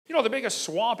You know, the biggest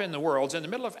swamp in the world is in the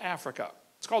middle of Africa.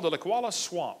 It's called the Lochness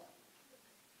Swamp.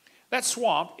 That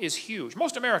swamp is huge.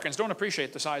 Most Americans don't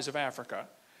appreciate the size of Africa.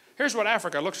 Here's what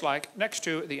Africa looks like next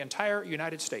to the entire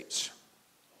United States.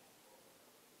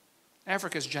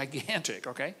 Africa's gigantic,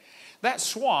 okay? That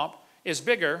swamp is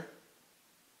bigger,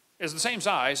 is the same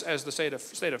size as the state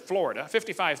of Florida,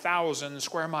 55,000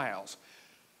 square miles.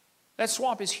 That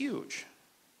swamp is huge.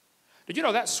 Did you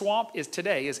know that swamp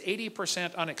today is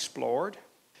 80% unexplored?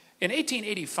 In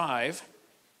 1885,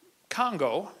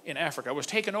 Congo in Africa was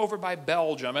taken over by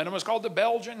Belgium, and it was called the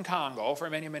Belgian Congo for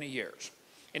many, many years.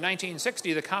 In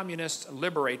 1960, the communists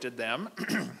liberated them.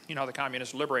 You know how the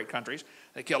communists liberate countries.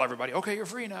 They kill everybody. Okay, you're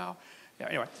free now. Yeah,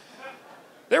 anyway.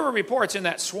 There were reports in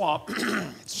that swamp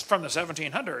from the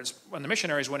 1700s when the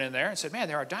missionaries went in there and said, man,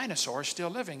 there are dinosaurs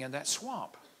still living in that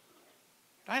swamp.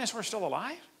 Dinosaurs still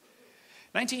alive?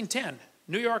 1910,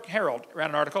 New York Herald ran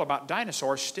an article about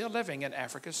dinosaurs still living in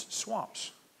Africa's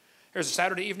swamps. Here's a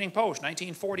Saturday Evening Post,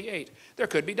 1948. There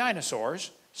could be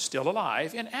dinosaurs still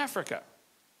alive in Africa.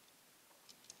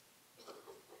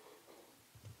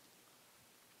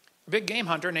 A big game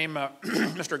hunter named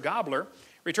Mr. Gobbler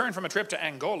returned from a trip to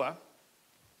Angola.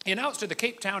 He announced to the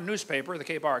Cape Town newspaper, the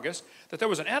Cape Argus, that there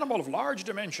was an animal of large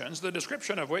dimensions, the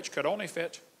description of which could only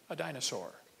fit a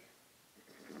dinosaur.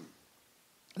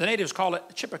 The natives call it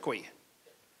Chippewa.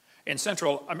 In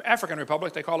Central African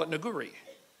Republic, they call it Nguri.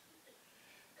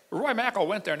 Roy Mackal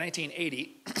went there in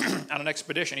 1980 on an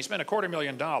expedition. He spent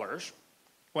 $250,000,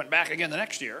 went back again the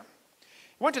next year.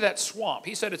 He went to that swamp.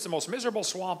 He said it's the most miserable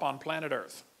swamp on planet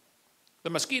Earth. The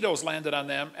mosquitoes landed on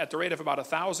them at the rate of about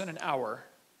 1,000 an hour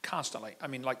constantly. I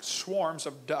mean, like swarms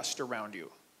of dust around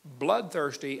you.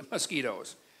 Bloodthirsty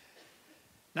mosquitoes.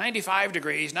 95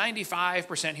 degrees,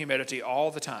 95% humidity all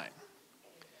the time.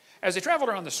 As they traveled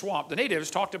around the swamp, the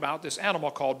natives talked about this animal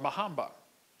called Mahamba.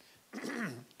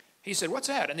 He said, what's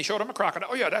that? And they showed him a crocodile.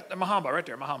 Oh, yeah, that's the Mahamba right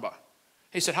there, Mahamba.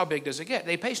 He said, how big does it get?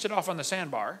 They pasted off on the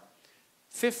sandbar,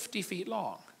 50 feet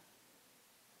long.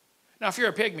 Now, if you're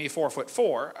a pygmy,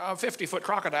 4'4", a 50-foot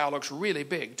crocodile looks really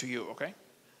big to you, okay?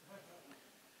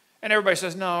 And everybody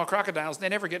says, no, crocodiles, they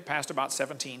never get past about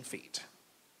 17 feet.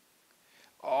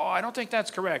 Oh, I don't think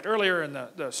that's correct. Earlier in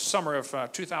the summer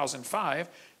of 2005,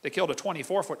 they killed a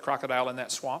 24-foot crocodile in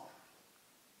that swamp.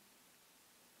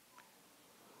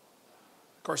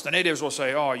 Of course, the natives will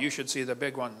say, oh, you should see the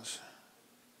big ones.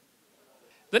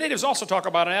 The natives also talk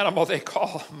about an animal they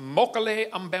call Mokele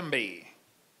Mbembe.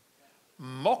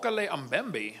 Mokele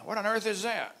Mbembe? What on earth is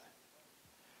that?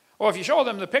 Well, if you show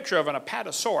them the picture of an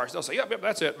apatosaurus, they'll say, yep,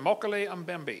 that's it, Mokele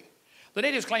Mbembe. The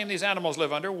natives claim these animals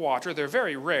live underwater. They're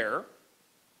very rare.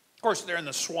 Of course, they're in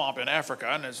the swamp in Africa,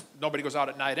 and nobody goes out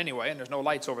at night anyway, and there's no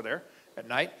lights over there at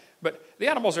night. But the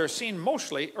animals are seen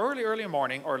mostly early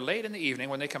morning or late in the evening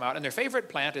when they come out, and their favorite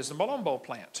plant is the Malombo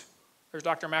plant. There's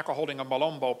Dr. Mackal holding a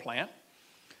Malombo plant.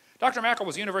 Dr. Mackal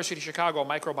was a University of Chicago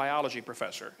microbiology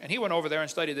professor, and he went over there and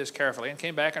studied this carefully and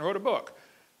came back and wrote a book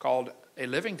called A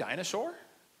Living Dinosaur.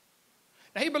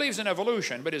 Now, he believes in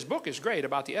evolution, but his book is great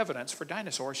about the evidence for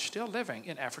dinosaurs still living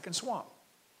in African swamp.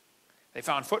 They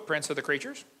found footprints of the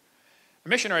creatures. A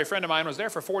missionary friend of mine was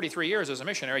there for 43 years as a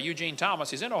missionary, Eugene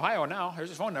Thomas. He's in Ohio now. Here's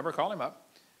his phone number. Call him up.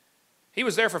 He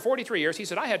was there for 43 years. He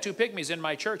said, I had 2 pygmies in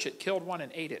my church. It killed one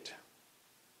and ate it.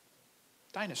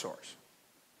 Dinosaurs.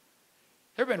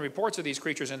 There have been reports of these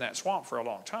creatures in that swamp for a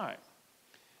long time.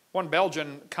 One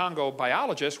Belgian Congo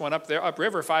biologist went up there,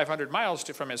 upriver 500 miles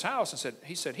from his house, and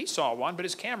he said he saw one, but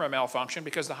his camera malfunctioned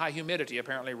because the high humidity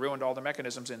apparently ruined all the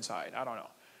mechanisms inside. I don't know.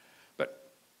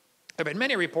 But there have been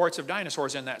many reports of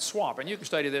dinosaurs in that swamp, and you can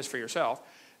study this for yourself.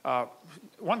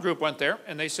 One group went there,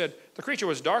 and they said the creature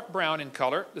was dark brown in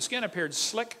color. The skin appeared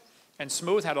slick and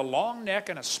smooth, had a long neck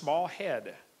and a small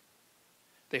head.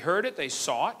 They heard it. They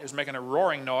saw it. It was making a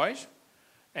roaring noise,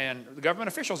 and the government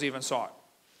officials even saw it.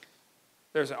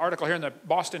 There's an article here in the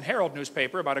Boston Herald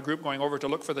newspaper about a group going over to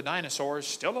look for the dinosaurs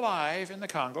still alive in the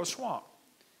Congo swamp.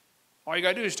 All you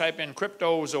got to do is type in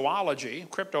cryptozoology.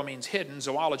 Crypto means hidden.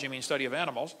 Zoology means study of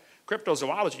animals.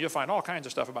 Cryptozoology, you'll find all kinds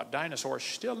of stuff about dinosaurs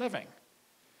still living.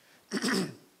 The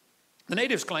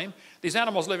natives claim these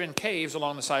animals live in caves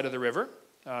along the side of the river.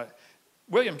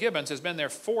 William Gibbons has been there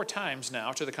 4 times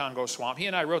now to the Congo swamp. He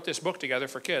and I wrote this book together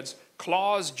for kids,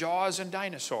 Claws, Jaws, and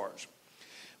Dinosaurs.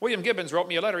 William Gibbons wrote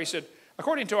me a letter. He said,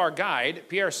 according to our guide,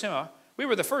 Pierre Sima, we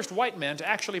were the first white men to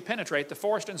actually penetrate the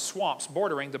forest and swamps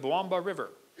bordering the Boamba River.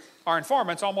 Our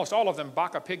informants, almost all of them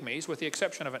Baka pygmies, with the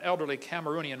exception of an elderly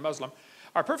Cameroonian Muslim,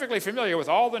 are perfectly familiar with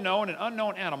all the known and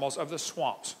unknown animals of the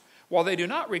swamps. While they do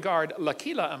not regard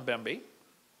Lakila Mbembe,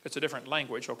 it's a different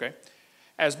language, okay,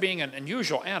 as being an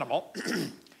unusual animal,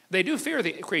 They do fear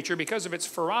the creature because of its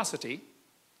ferocity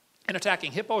in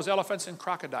attacking hippos, elephants, and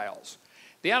crocodiles.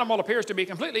 The animal appears to be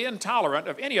completely intolerant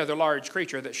of any other large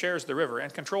creature that shares the river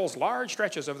and controls large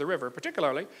stretches of the river,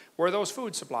 particularly where the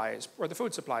food supply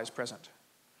is present.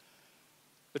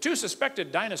 The two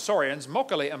suspected dinosaurians,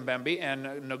 Mokele Mbembe and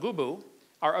Ngubu,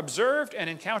 are observed and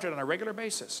encountered on a regular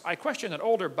basis. I questioned an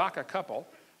older Baka couple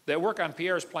that work on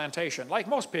Pierre's plantation. Like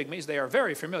most pygmies, they are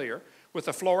very familiar with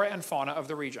the flora and fauna of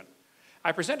the region.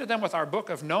 I presented them with our book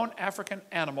of known African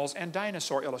animals and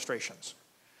dinosaur illustrations.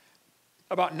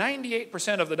 About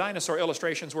 98% of the dinosaur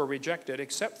illustrations were rejected,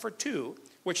 except for two,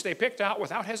 which they picked out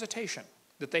without hesitation,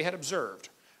 that they had observed: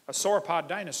 a sauropod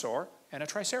dinosaur and a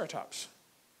triceratops.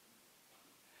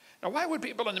 Now, why would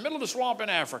people in the middle of the swamp in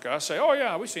Africa say, oh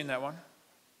yeah, we've seen that one?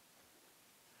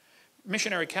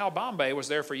 Missionary Cal Bombay was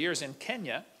there for years in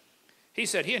Kenya. He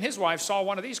said he and his wife saw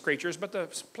one of these creatures, but the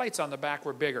plates on the back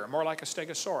were bigger, more like a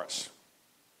stegosaurus.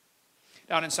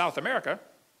 Down in South America,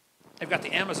 they've got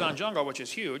the Amazon jungle, which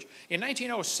is huge. In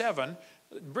 1907,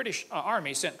 the British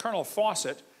Army sent Colonel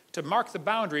Fawcett to mark the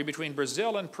boundary between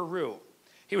Brazil and Peru.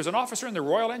 He was an officer in the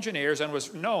Royal Engineers and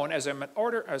was known as a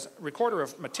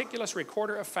meticulous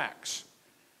recorder of facts.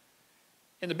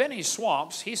 In the Beni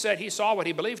swamps, he said he saw what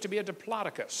he believed to be a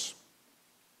diplodocus.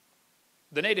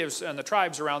 The natives and the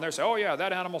tribes around there say, oh yeah,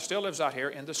 that animal still lives out here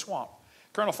in the swamp.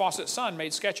 Colonel Fawcett's son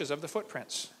made sketches of the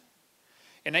footprints.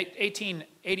 In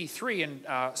 1883,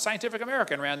 Scientific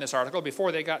American ran this article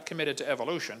before they got committed to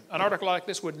evolution. An article like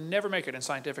this would never make it in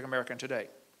Scientific American today,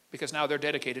 because now they're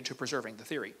dedicated to preserving the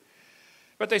theory.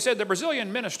 But they said the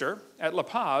Brazilian minister at La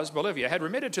Paz, Bolivia, had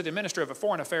remitted to the Minister of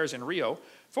Foreign Affairs in Rio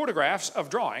photographs of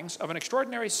drawings of an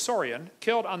extraordinary saurian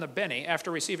killed on the Beni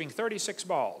after receiving 36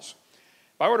 balls.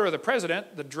 By order of the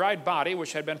president, the dried body,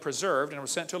 which had been preserved and was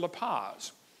sent to La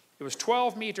Paz. It was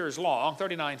 12 meters long,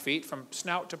 39 feet, from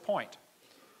snout to point.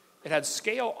 It had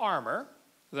scale armor.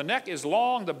 The neck is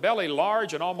long, the belly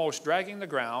large and almost dragging the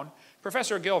ground.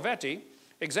 Professor Gilvetti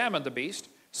examined the beast,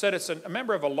 said it's a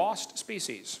member of a lost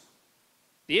species.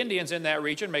 The Indians in that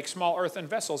region make small earthen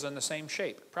vessels in the same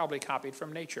shape, probably copied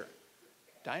from nature.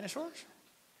 Dinosaurs?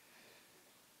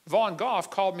 Vaughn Goff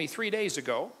called me 3 days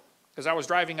ago, as I was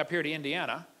driving up here to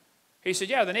Indiana. He said,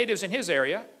 yeah, the natives in his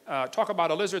area talk about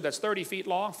a lizard that's 30 feet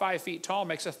long, 5 feet tall,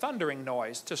 makes a thundering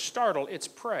noise to startle its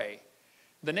prey.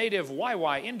 The native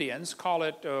Waiwai Indians call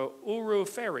it Uru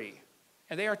Feri,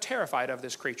 and they are terrified of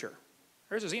this creature.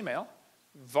 Here's his email,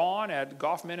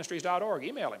 vaughn@goffministries.org.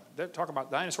 Email him. They talk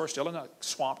about dinosaurs still in the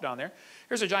swamp down there.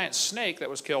 Here's a giant snake that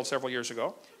was killed several years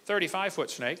ago, 35-foot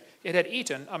snake. It had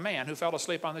eaten a man who fell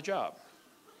asleep on the job.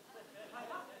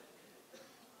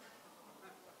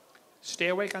 Stay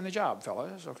awake on the job,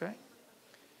 fellas, okay?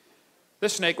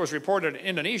 This snake was reported in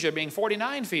Indonesia being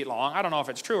 49 feet long. I don't know if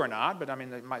it's true or not, but I mean,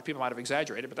 people might have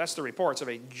exaggerated, but that's the reports of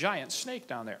a giant snake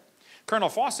down there. Colonel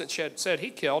Fawcett said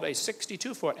he killed a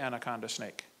 62-foot anaconda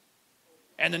snake.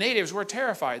 And the natives were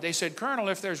terrified. They said, Colonel,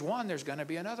 if there's one, there's going to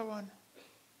be another one.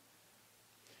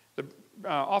 The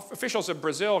officials of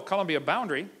Brazil-Colombia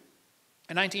boundary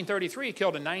in 1933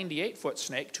 killed a 98-foot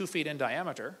snake, 2 feet in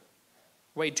diameter,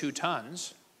 weighed 2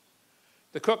 tons.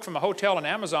 The cook from a hotel in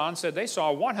Amazon said they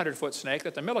saw a 100-foot snake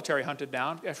that the military hunted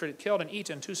down after it killed and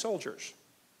eaten 2 soldiers.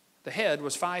 The head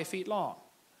was 5 feet long.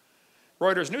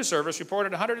 Reuters News Service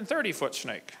reported a 130-foot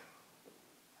snake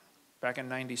back in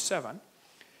 97.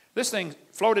 This thing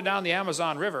floated down the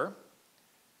Amazon River.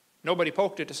 Nobody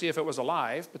poked it to see if it was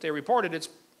alive, but they reported it's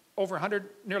over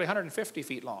nearly 150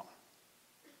 feet long.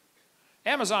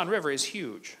 Amazon River is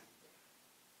huge.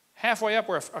 Halfway up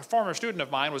where a former student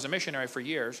of mine was a missionary for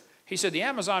years, he said the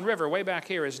Amazon River way back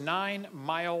here is 9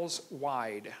 miles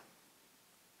wide.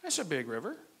 That's a big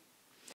river.